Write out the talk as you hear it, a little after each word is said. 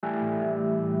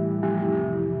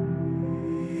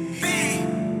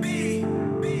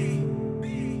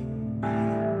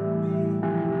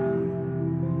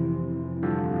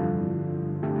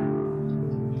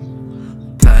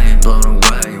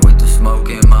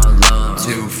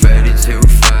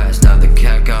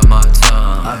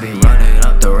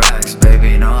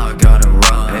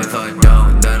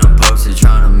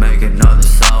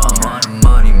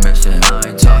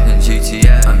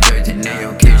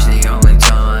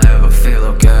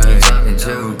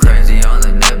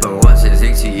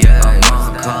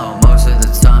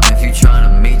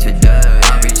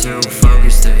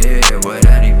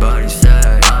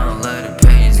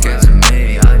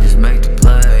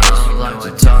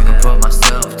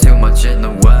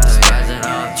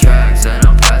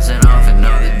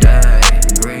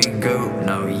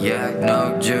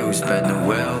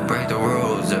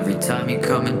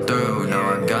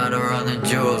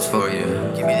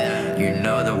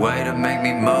way to make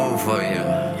me move for you.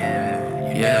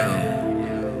 Yeah.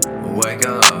 Wake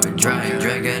up,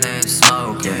 drinking and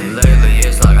smoking. Lately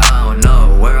it's like I don't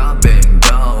know where I've been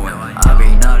going. I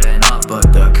be nutting up,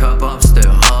 but the cup I'm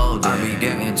still holding. I be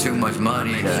getting too much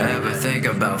money to ever think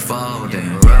about folding.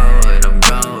 Rolling, I'm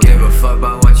golden. Give a fuck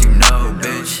about what you know,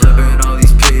 bitch. Flipping all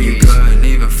these P's. You couldn't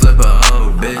even flip a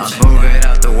O, bitch. I'm moving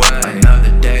out the way.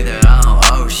 Another day that I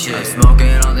don't owe shit. I'm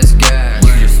smoking on this gas.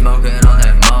 You just smoking on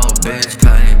that mold, bitch.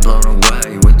 Pain blown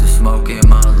away with the smoke in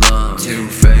my lungs. Too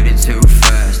faded, too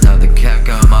fast. Now the cat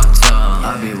got my tongue.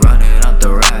 I be running up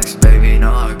the racks, baby.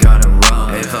 No, I gotta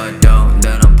run. If I don't,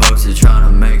 then I'm posted trying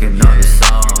to make another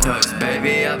song. Cause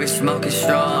baby, I be smoking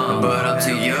strong, but I'm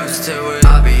too used to it.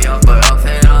 I be